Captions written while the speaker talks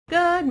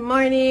Good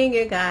morning,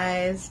 you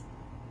guys.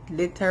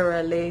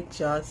 Literally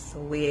just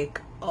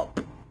wake up.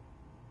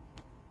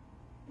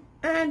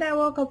 And I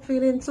woke up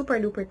feeling super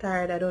duper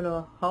tired. I don't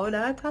know how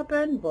that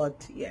happened,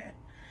 but yeah.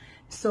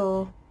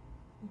 So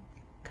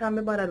can't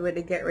be bothered with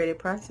the get ready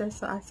process.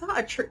 So I saw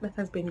a trick that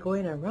has been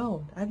going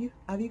around. Have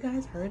you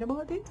guys heard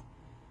about it?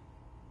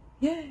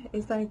 Yeah,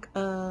 it's like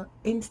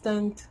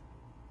instant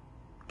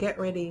get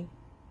ready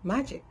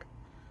magic.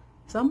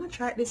 So I'm gonna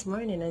try it this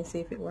morning and see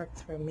if it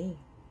works for me.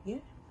 Yeah,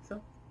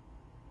 so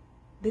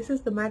this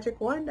is the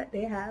magic wand that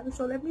they have,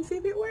 so let me see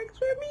if it works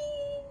for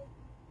me.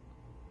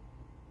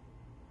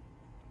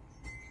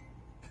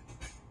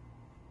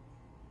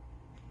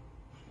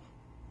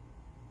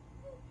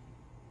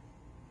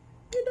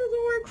 It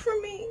doesn't work for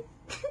me.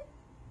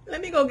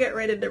 Let me go get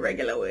ready the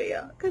regular way,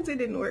 yeah, because it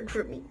didn't work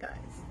for me,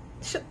 guys.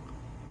 So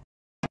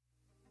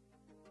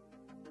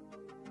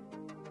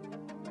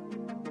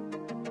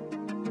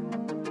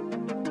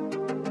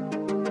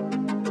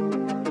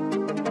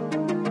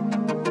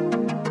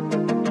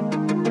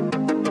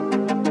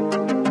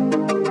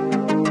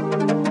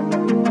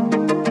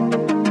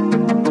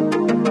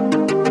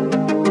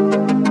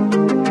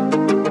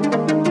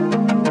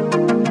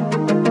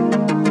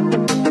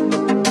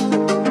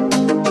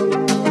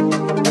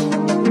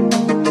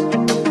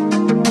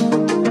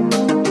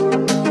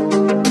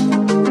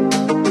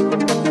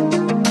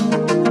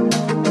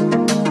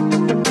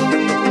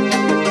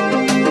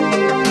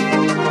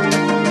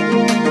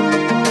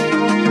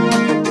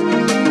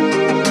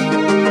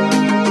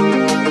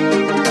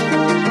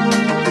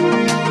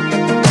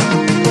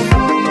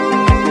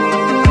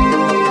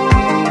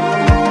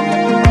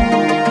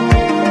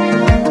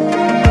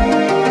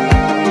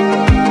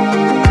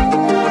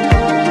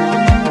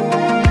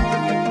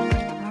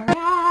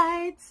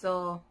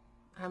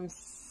I'm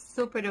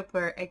super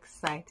duper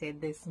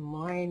excited this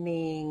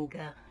morning.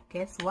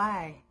 Guess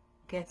why?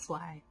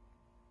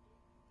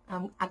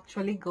 I'm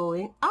actually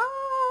going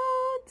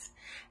out.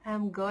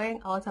 I'm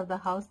going out of the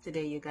house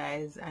today, you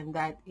guys, and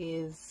that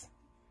is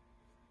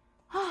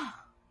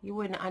you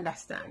wouldn't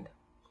understand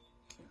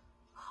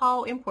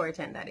how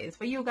important that is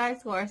for you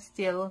guys who are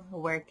still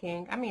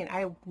working. I mean,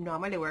 I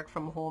normally work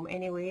from home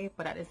anyway,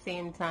 but at the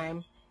same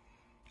time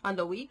on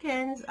the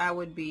weekends I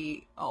would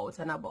be out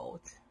and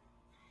about,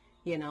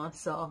 you know.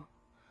 So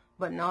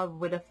but now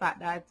with the fact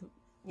that,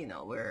 you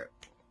know, we're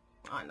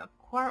on a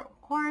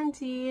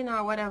quarantine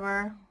or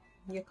whatever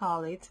you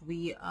call it,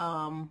 we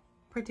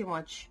pretty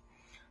much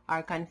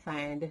are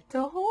confined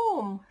to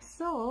home.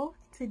 So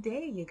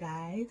today, you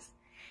guys,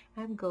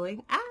 I'm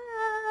going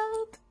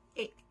out.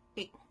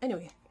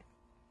 Anyway,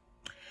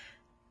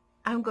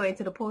 I'm going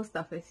to the post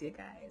office, you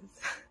guys.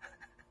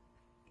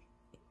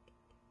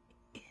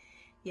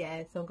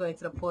 Yes, I'm going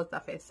to the post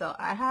office. So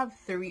I have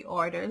 3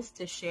 orders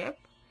to ship.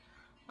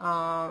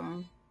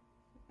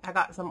 I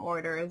got some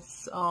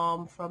orders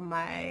from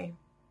my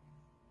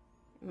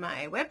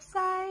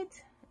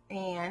website,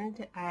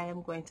 and I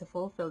am going to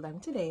fulfill them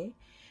today,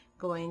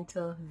 going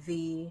to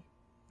the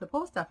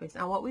post office.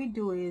 And what we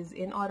do is,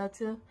 in order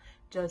to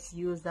just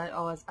use that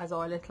as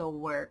our little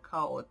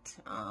workout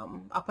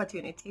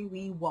opportunity,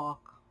 we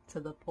walk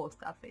to the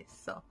post office.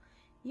 So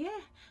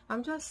yeah,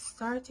 I'm just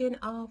starting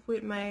off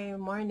with my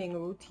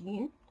morning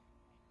routine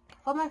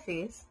for my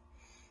face.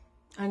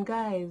 And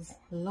guys,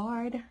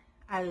 Lord,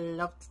 I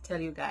love to tell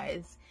you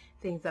guys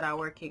things that are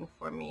working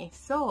for me.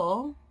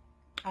 So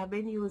I've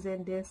been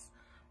using this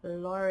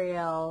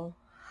L'Oreal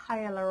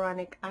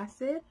hyaluronic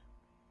acid.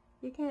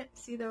 You can't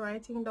see the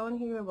writing down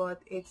here,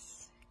 but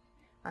it's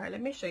all right.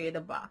 Let me show you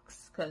the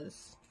box,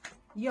 because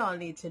y'all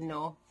need to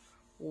know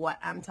what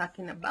I'm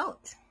talking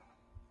about.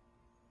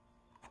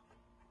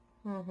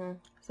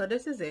 So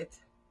this is it.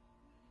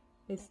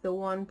 It's the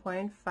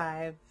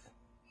 1.5.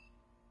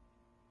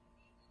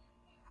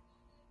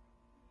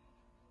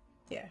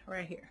 Yeah,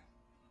 right here.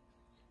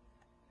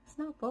 It's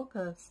not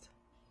focused.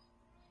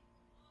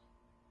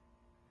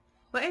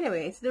 But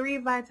anyway, it's the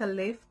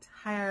Revitalift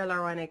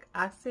hyaluronic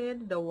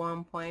acid, the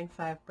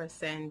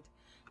 1.5%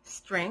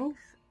 strength,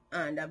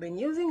 and I've been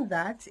using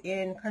that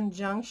in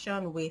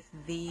conjunction with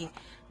the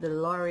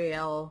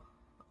L'Oreal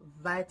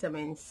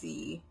vitamin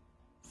C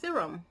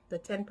serum, the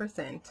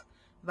 10%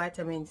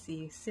 vitamin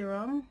C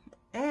serum.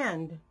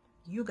 And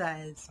you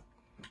guys,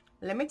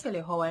 let me tell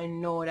you how I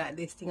know that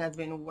this thing has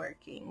been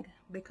working,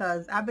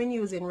 because I've been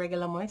using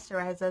regular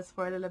moisturizers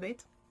for a little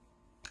bit.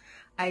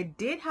 I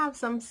did have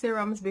some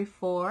serums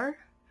before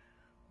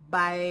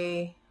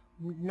by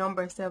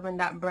number 7,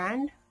 that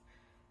brand,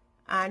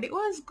 and it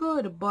was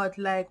good, but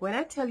like when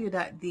I tell you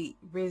that the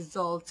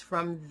results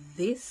from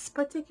these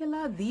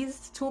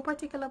 2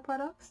 particular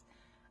products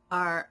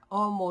are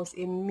almost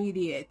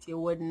immediate, you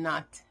would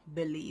not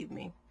believe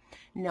me.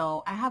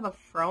 No, I have a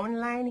frown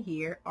line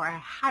here, or I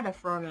had a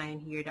frown line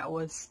here that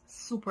was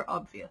super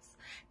obvious.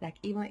 Like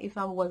even if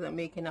I wasn't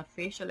making a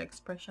facial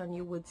expression,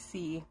 you would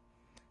see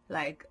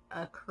like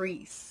a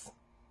crease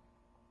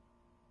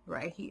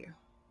right here.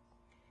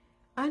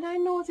 And I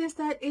noticed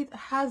that it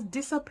has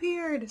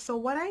disappeared. So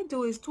what I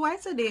do is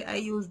twice a day I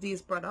use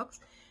these products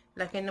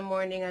Like in the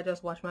morning, I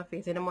just wash my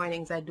face. In the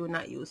mornings, I do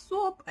not use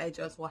soap. I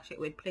just wash it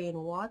with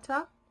plain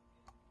water.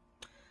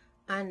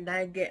 And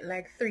I get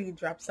like 3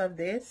 drops of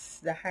this,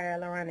 the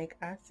hyaluronic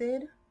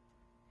acid.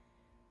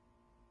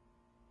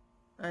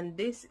 And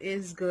this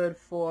is good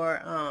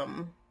for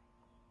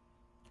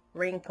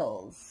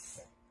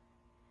wrinkles.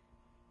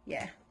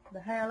 Yeah, the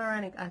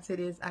hyaluronic acid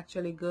is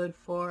actually good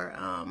for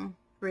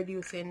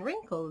reducing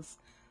wrinkles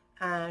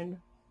and,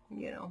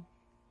 you know,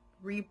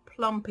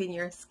 replumping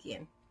your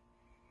skin.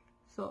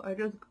 So I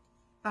just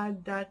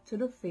add that to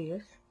the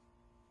face.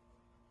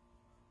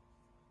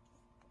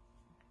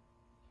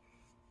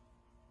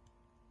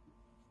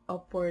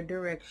 Upward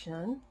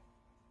direction.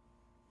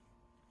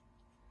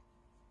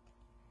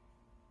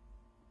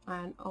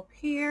 And up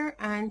here,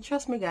 and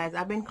trust me guys,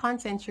 I've been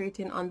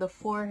concentrating on the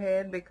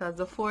forehead, because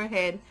the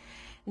forehead,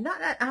 not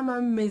that I'm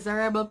a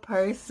miserable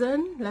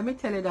person, let me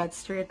tell you that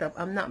straight up,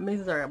 I'm not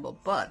miserable,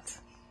 but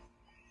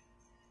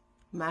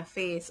my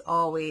face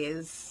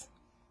always,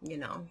 you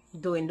know,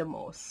 doing the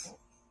most.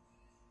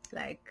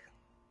 Like,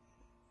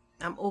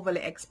 I'm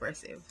overly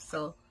expressive,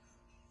 so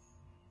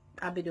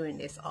I'll be doing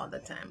this all the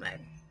time. Like,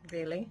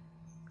 really?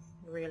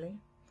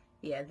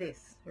 Yeah,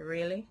 this,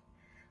 really?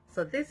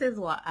 So this is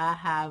what I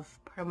have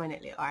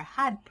permanently, or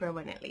had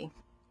permanently.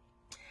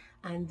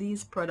 And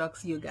these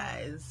products, you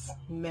guys,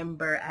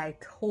 remember I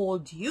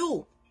told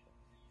you.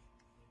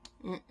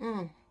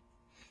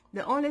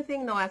 The only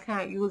thing now I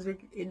can't use it,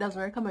 it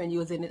doesn't recommend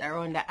using it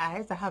around the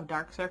eyes. I have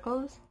dark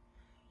circles,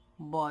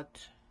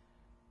 but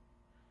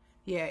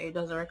yeah, it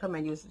doesn't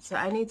recommend using it. So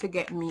I need to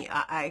get me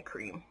an eye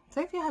cream.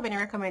 So if you have any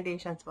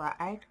recommendations for an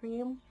eye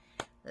cream,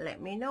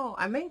 let me know.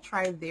 I may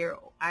try their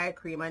eye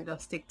cream and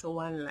just stick to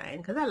one line,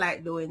 because I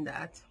like doing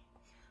that.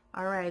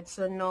 Alright,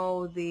 so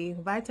now the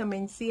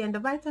vitamin C, and the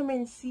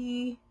vitamin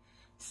C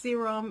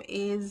serum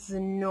is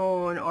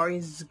known, or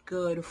is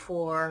good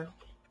for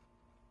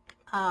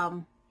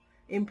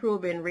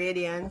improving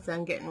radiance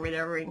and getting rid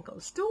of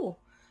wrinkles too.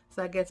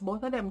 So I guess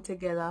both of them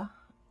together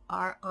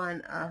are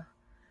on a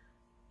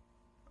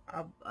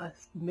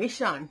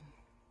mission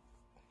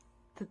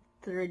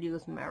to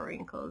reduce my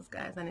wrinkles,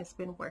 guys, and it's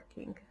been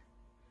working.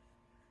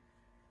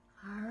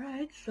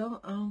 Alright, so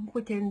I'm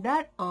putting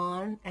that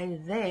on,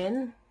 and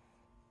then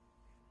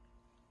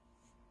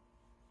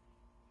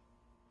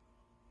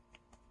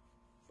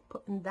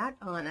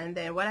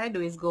what I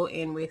do is go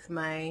in with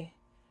my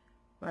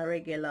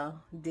regular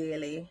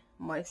daily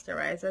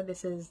moisturizer.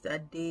 This is the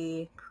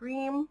day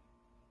cream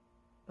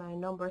by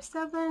number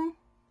 7,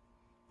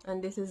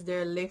 and this is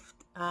their Lift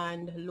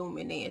and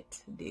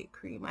Illuminate day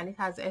cream, and it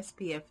has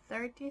SPF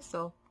 30.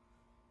 So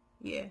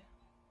yeah,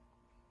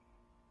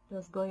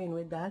 just go in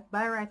with that.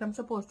 By right, I'm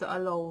supposed to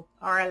allow,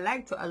 or I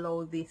like to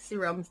allow the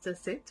serums to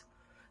sit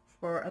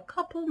for a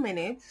couple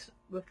minutes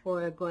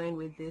before I go in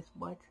with this,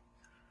 but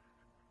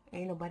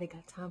ain't nobody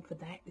got time for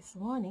that this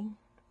morning.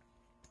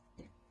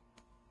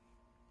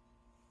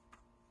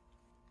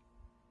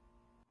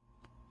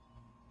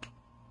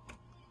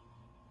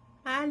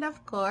 And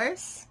of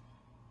course,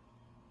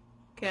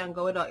 can't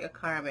go without your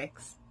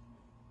Carmex.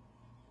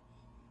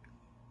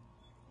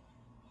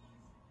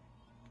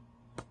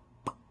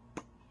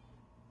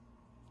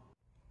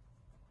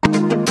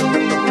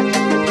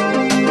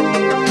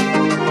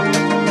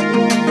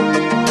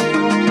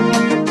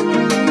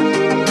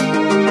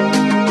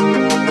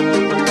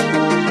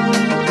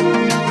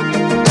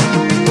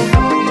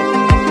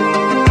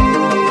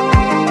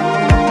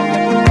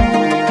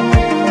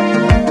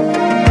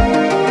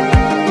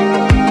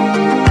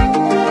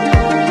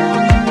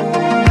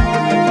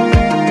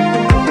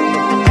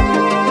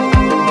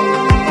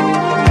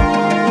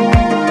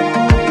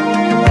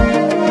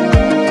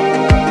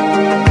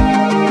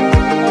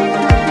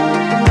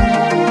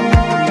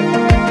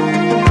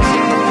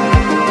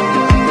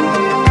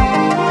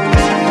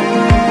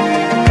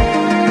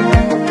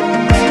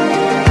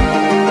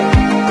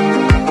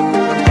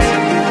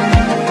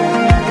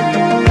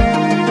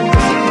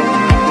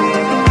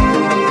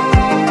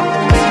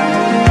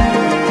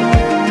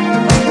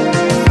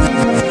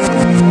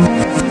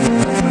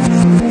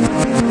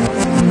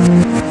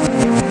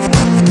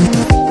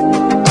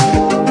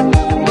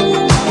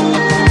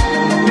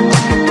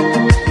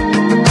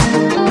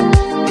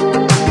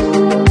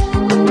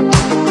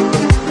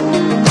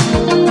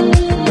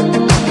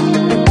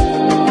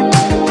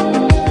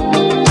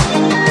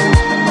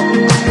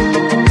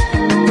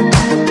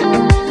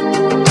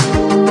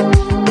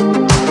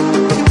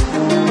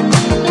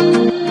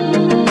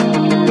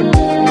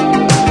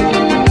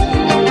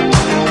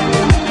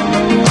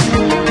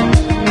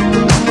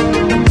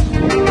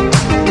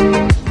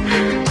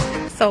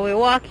 So we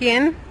walk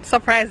in,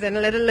 surprising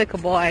little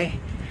boy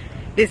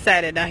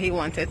decided that he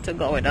wanted to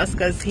go with us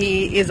because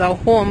he is a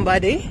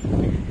homebody.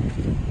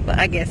 But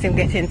I guess he's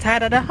getting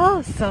tired of the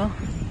house, so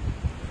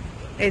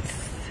it's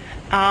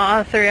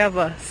all 3 of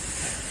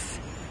us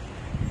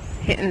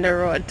hitting the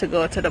road to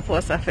go to the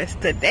post office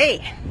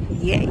today.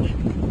 Yay!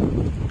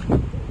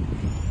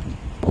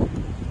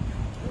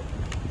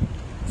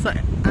 So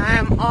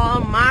I'm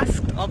all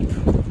masked up.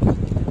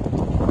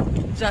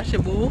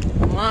 Joshua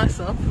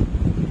masked up.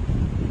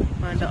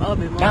 And the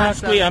hubby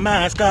Mask we a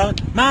mask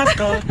out,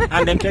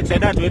 and them check say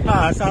that we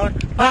pass out.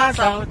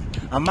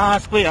 A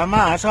mask we a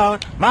mask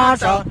out,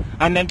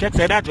 and them check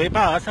say that we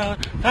pass out.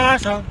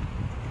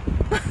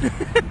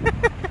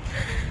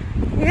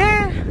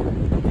 Yeah.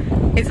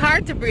 It's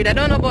hard to breathe. I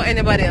don't know about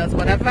anybody else,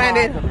 but I find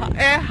it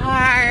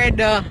hard.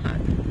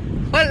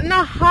 Well,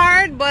 not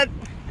hard, but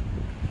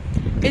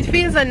it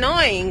feels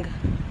annoying.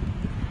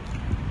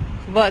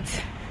 But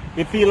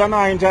it feel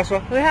annoying,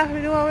 Joshua? We have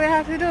to do what we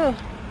have to do.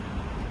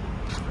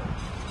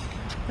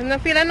 Doesn't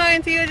it feel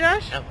annoying to you,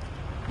 Josh?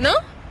 No. No?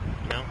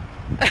 No.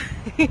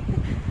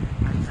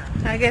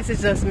 I guess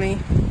it's just me.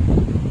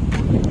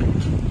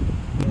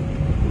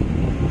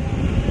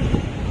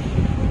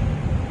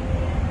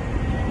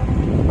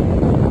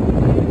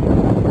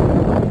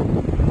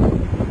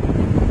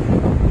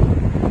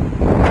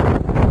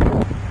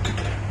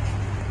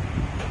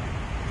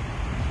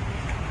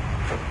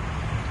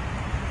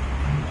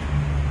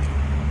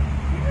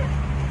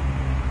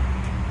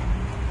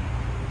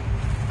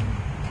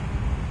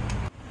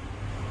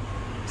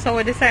 So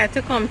we decided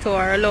to come to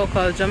our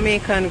local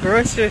Jamaican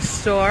grocery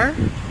store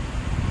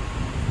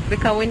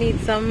because we need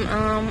some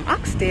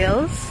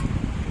oxtails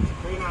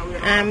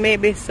and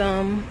maybe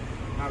some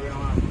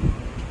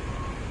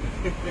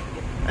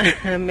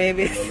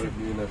maybe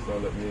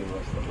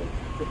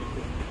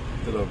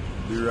To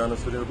be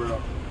honest with you, bro, I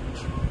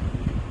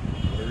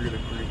really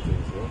create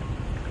things, you know?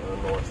 I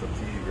don't know what's the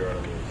TV girl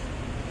and news.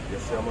 You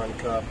see a man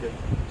coffee,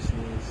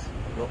 sneeze,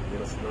 no, you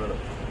don't see none of that.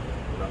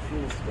 When I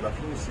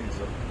flu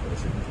season, when I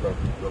see this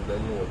rub their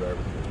nose or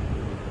everything,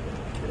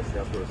 you see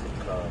a person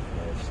cough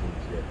and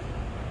sneeze, yeah.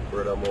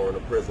 Furthermore, when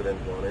the president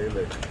won the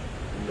election, he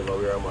never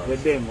wear a mask.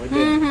 With them. And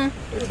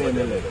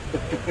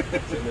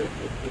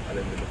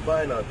then the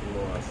final thing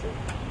I say,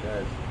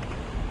 guys,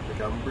 you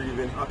can breathe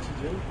in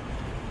oxygen.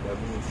 That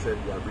means that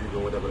you are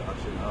breathing whatever the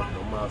oxygen have.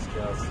 No mask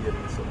can't see it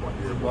in someone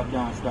here. What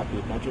can't stop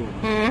it, that's true.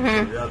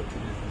 The reality is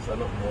this is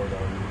not more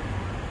than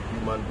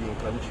human being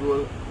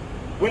control.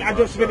 Well, I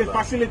just with the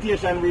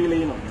facilitation really,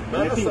 you know,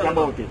 when you think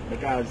about it,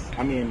 because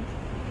I mean,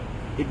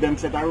 if them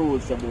set a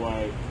rules, say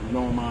boy,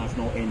 no mask,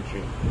 no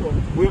entry.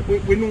 We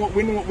know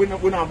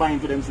we're not buying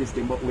to them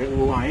system, but we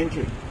want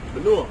entry.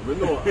 We know,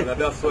 and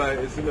that's why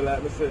it's similar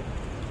like me say.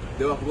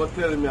 They were going to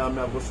tell me I'm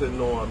going to say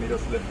no, and me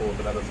just left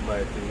over, that's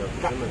my thing.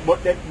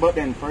 But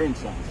then, for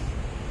instance,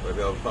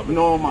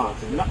 no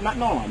mask,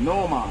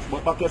 no mask,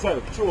 but back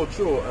yourself.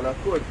 True, and I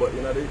could, but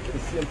you know, at the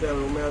same time,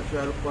 we may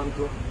try to find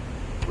to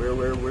where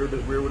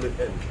will it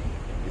end?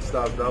 It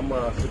starts with a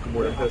mask, look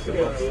more than just a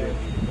vaccine.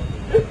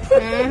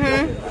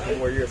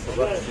 More years of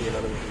vaccine and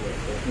everything like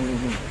that.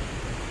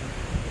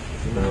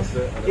 You know what I'm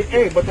saying?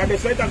 Hey, but I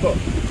just let that go.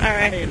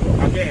 Alright.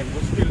 Again,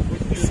 we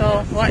still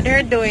so what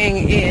they're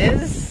doing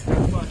is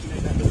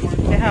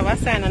they have a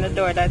sign on the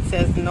door that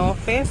says no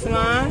face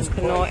mask,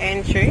 no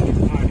entry,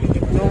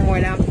 no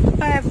more than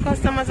 5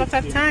 customers at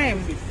a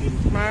time.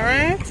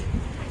 Alright?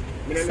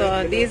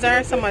 So these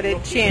are some of the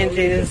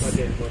changes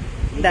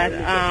that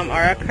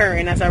are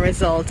occurring as a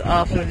result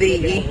of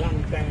the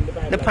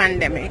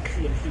pandemic.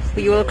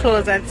 We will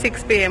close at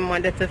 6 p.m.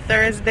 Monday to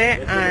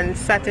Thursday, and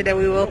Saturday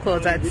we will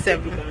close at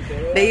 7.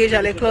 They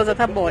usually close at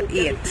about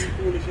 8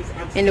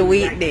 in the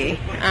weekday,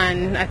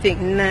 and I think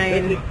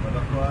 9.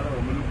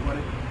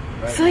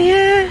 So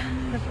yeah,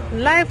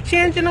 life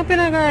changing up, you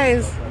know,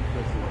 guys.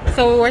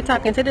 So we were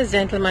talking to this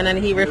gentleman and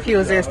he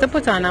refuses to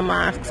put on a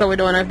mask, so we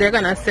don't know if they're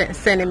gonna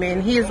send him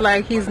in. He's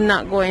like he's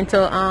not going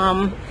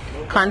to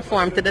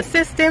conform to the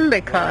system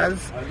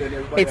because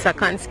it's a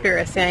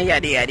conspiracy and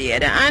yada yada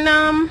yada.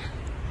 And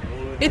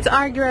it's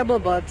arguable,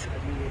 but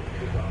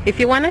if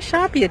you want to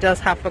shop, you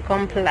just have to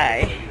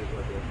comply.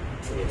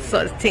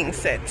 So the thing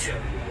set.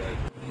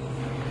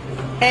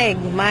 Hey,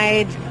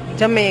 my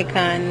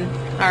Jamaican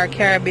or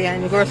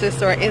Caribbean grocery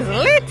store is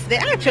lit. They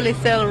actually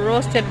sell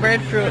roasted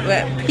breadfruit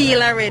with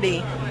peel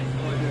already.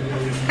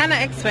 Kind of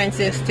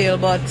expensive still,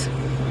 but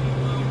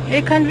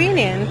it's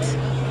convenient.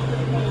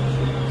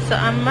 So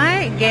I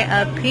might get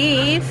a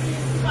piece.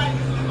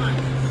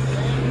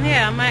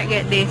 Yeah, I might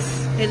get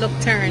this. It look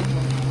turned.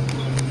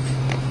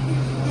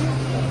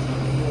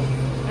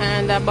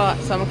 And I bought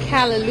some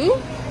callaloo.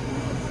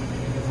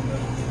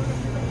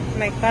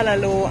 Like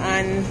callaloo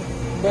and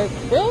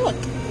breadfruit.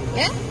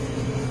 Yeah.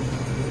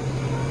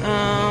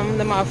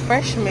 Them are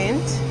fresh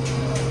mint.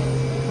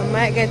 I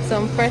might get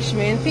some fresh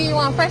mint. Do you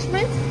want fresh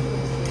mint?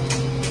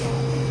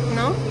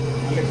 No?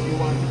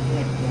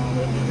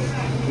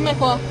 Make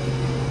what?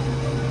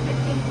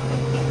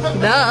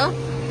 Duh.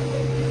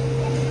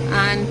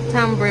 And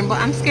tambourine, but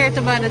I'm scared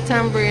to buy the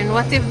tambourine.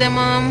 What if them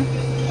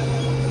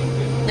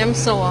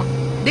sour?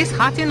 This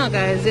hot, you know,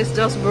 guys. This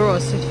just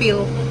gross. It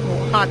feel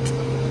hot.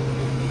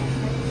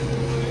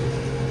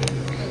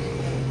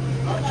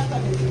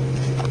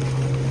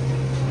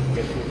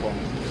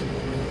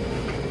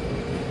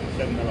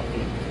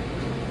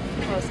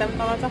 Oh,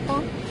 $7 a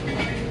pound?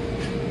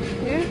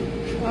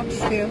 Yeah, up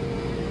still.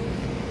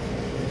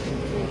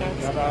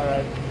 That's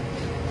alright.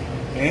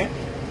 Eh?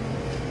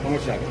 How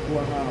much that?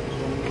 2.5.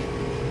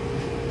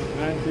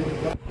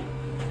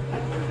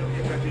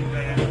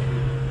 19.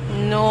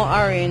 No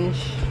orange.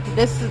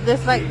 This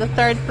like the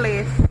third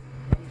place.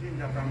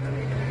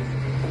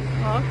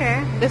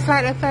 Okay, this is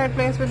like the third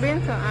place we've been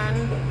to,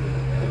 and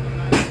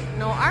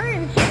no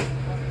orange.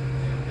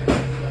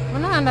 I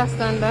don't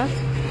understand that.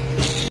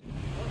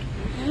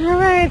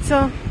 Alright,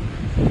 so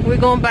we're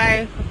gonna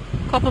buy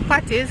a couple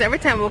patties every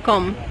time we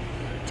come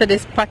to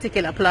this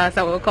particular place.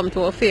 I will come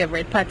to a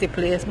favorite patty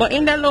place, but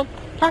in the look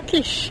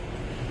packish.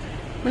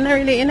 I'm not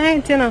really in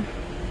it, you know.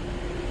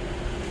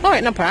 Oh,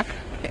 it's not pack,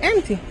 it's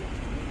empty.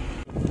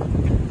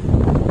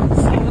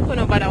 So we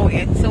couldn't bother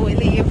wait, so we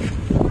leave.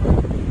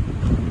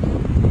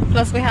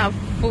 Plus we have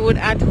food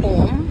at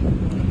home,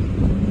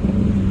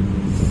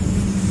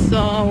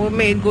 so we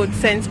made good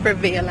sense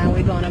prevail, and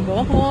we're gonna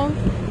go home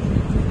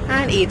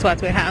and eat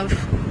what we have.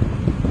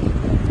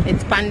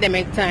 It's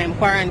pandemic time,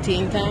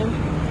 quarantine time.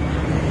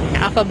 You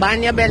have to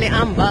ban your belly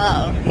and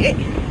ball. Yeah.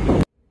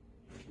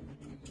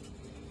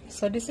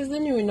 So this is the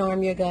new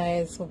norm, you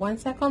guys.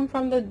 Once I come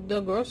from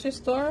the grocery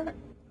store,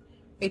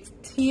 it's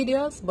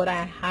tedious, but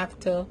I have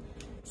to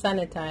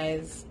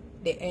sanitize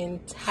the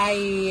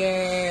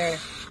entire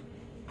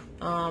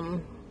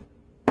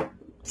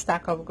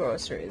stack of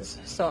groceries.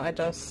 So I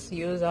just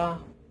use a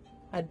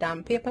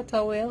damp paper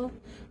towel.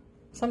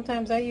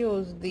 Sometimes I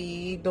use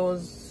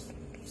those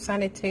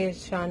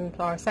sanitation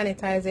or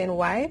sanitizing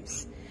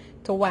wipes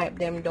to wipe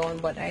them down,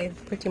 but I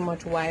pretty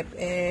much wipe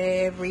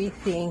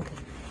everything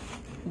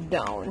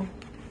down.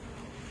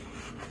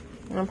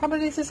 And probably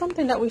this is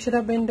something that we should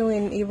have been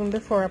doing even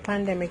before a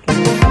pandemic.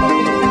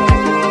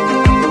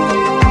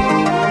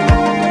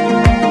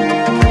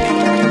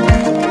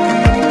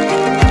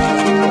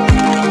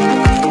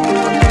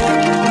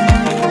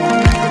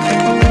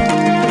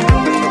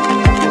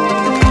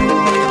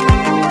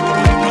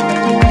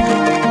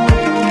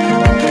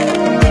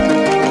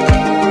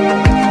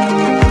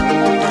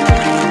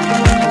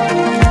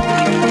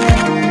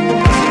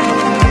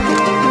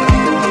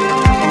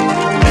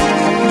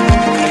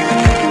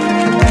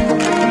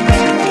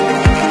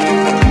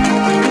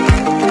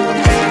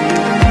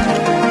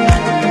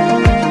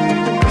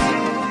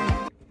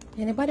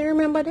 Anybody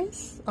remember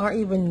this or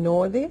even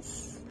know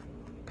this?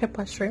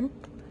 Pepper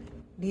shrimp.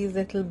 These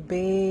little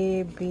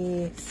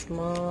baby,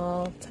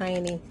 small,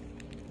 tiny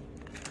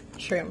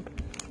shrimp.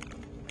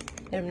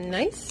 They're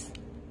nice,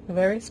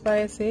 very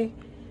spicy,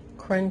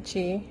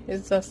 crunchy.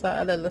 It's just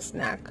a little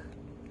snack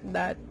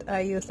that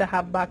I used to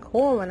have back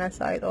home when I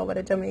saw it over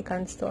the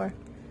Jamaican store.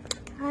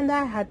 And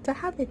I had to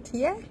have it,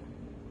 yeah?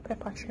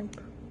 Pepper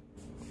shrimp.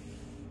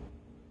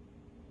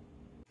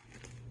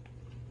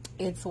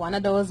 It's one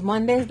of those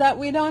Mondays that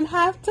we don't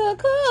have to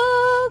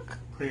cook.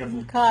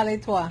 We call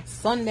it what?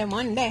 Sunday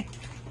Monday.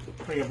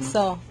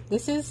 So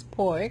this is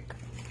pork.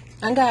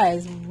 And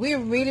guys, we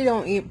really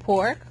don't eat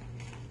pork.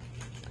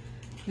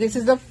 This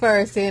is the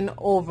first in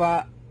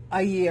over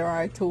a year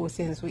or two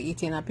since we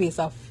eating a piece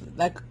of,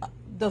 like,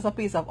 just a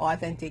piece of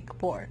authentic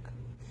pork.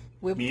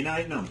 We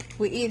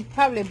eat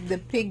probably the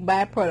pig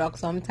byproduct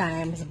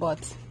sometimes, but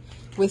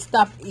we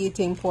stopped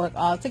eating pork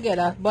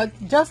altogether. But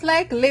just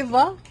like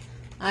liver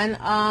and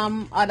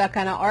other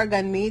kind of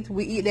organ meat,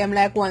 we eat them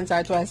like once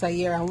or twice a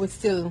year, and we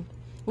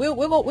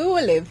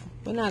will live.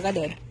 We're not gonna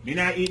dead. We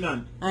not eat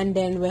none. And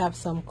then we have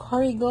some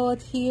curry goat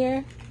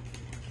here,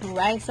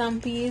 rice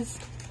and peas,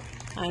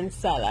 and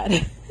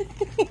salad.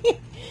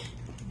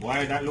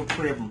 Why that look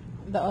craven?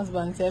 The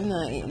husband said I'm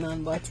not eating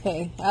none, but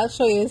hey, I'll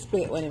show you his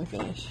plate when I'm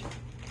finished.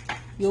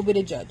 You'll be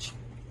the judge.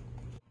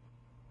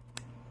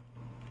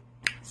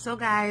 So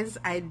guys,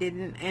 I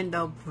didn't end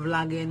up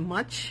vlogging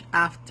much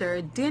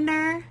after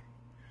dinner.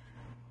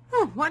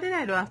 Oh, what did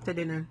I do after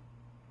dinner?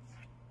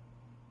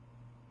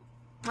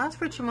 I was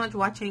pretty much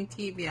watching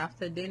TV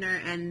after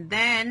dinner, and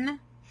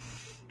then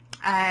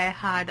I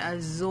had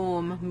a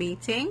Zoom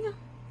meeting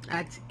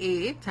at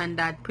 8, and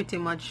that pretty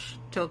much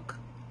took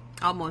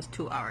almost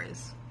 2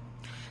 hours.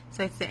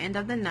 So it's the end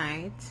of the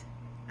night,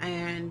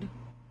 and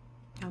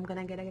I'm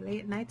gonna get a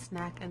late night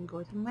snack and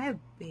go to my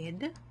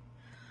bed.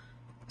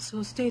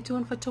 So stay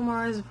tuned for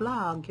tomorrow's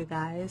vlog, you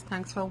guys.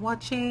 Thanks for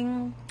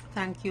watching.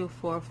 Thank you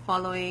for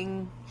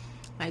following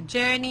my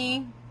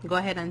journey. Go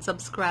ahead and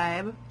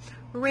subscribe,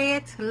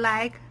 rate,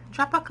 like,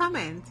 drop a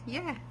comment.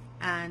 Yeah,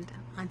 and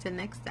until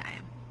next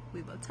time,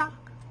 we will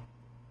talk.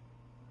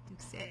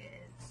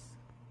 Deuces.